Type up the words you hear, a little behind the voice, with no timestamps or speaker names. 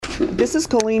This is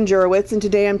Colleen Jurowitz, and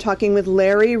today I'm talking with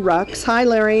Larry Rux. Hi,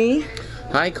 Larry.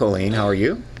 Hi, Colleen. How are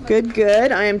you? Good,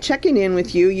 good. I am checking in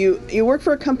with you. You work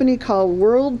for a company called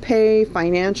WorldPay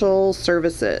Financial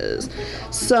Services.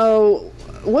 So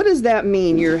what does that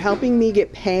mean? You're helping me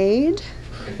get paid?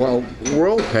 Well,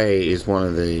 WorldPay is one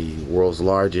of the world's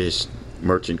largest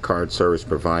merchant card service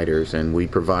providers, and we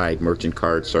provide merchant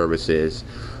card services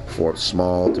for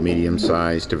small to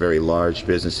medium-sized to very large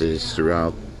businesses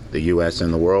throughout the U.S.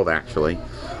 and the world, actually.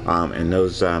 And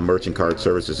those merchant card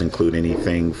services include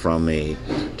anything from a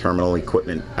terminal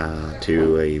equipment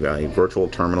to a virtual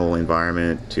terminal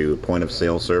environment to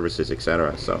point-of-sale services,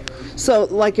 etc. So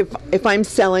like if I'm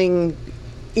selling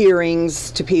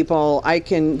earrings to people, they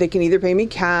can either pay me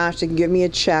cash, they can give me a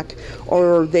check,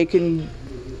 or they can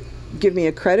give me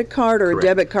a credit card or Correct. a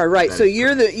debit card, right? That So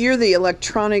is you're the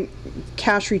electronic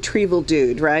cash retrieval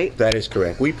dude, right? That is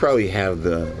correct. We probably have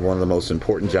one of the most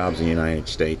important jobs in the United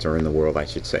States, or in the world, I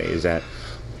should say, is that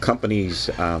companies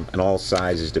in all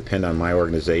sizes depend on my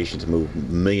organization to move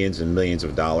millions and millions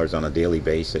of dollars on a daily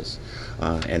basis,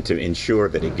 and to ensure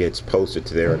that it gets posted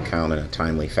to their account in a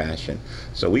timely fashion.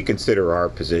 So we consider our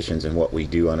positions and what we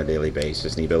do on a daily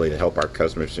basis and the ability to help our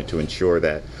customers to ensure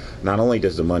that not only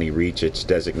does the money reach its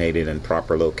designated and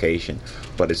proper location,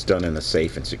 but it's done in a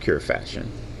safe and secure fashion.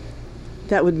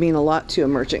 That would mean a lot to a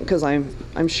merchant, because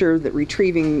I'm sure that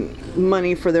retrieving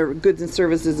money for their goods and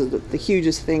services is the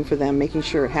hugest thing for them, making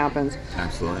sure it happens.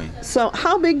 Absolutely. So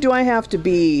how big do I have to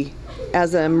be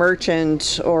as a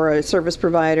merchant or a service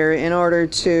provider in order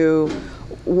to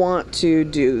want to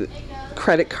do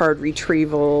credit card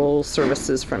retrieval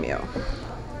services from you?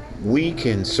 We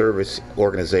can service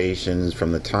organizations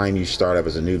from the time you start up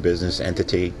as a new business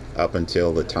entity up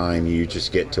until the time you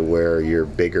just get to where you're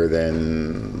bigger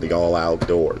than the all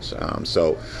outdoors.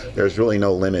 So there's really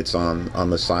no limits on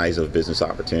the size of business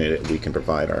opportunity that we can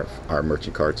provide our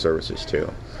merchant card services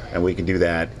to. And we can do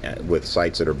that with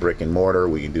sites that are brick and mortar.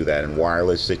 We can do that in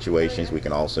wireless situations. We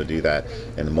can also do that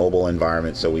in the mobile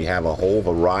environment. So we have a whole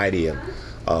variety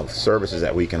of services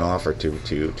that we can offer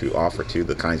to offer to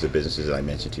the kinds of businesses that I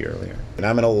mentioned to you earlier. And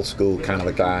I'm an old school kind of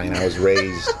a guy, and I was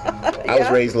raised I was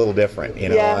raised a little different.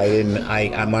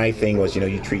 Yeah. My thing was,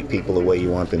 you treat people the way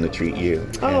you want them to treat you.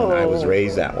 Oh. And I was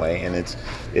raised that way, and it's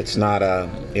not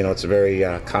it's a very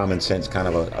common sense kind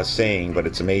of a saying, but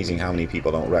it's amazing how many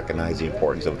people don't recognize the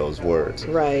importance of those words.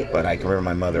 Right. But I can remember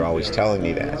my mother always telling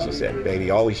me that. She said, "Baby,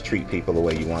 always treat people the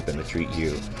way you want them to treat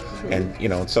you." And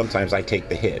sometimes I take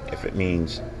the hit. If it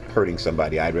means hurting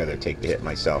somebody, I'd rather take the hit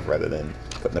myself rather than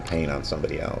putting the pain on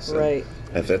somebody else. Right.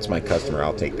 And if that's my customer,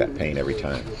 I'll take that pain every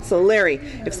time. So Larry,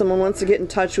 if someone wants to get in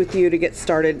touch with you to get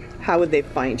started, how would they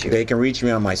find you? They can reach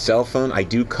me on my cell phone. I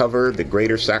do cover the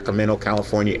greater Sacramento,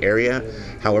 California area.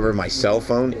 However, my cell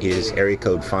phone is area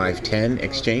code 510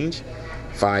 exchange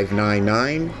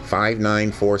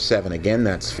 599-5947. Again,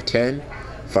 that's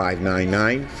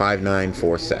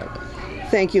 599-5947.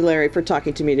 Thank you, Larry, for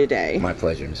talking to me today. My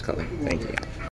pleasure, Ms. Cully. Thank you.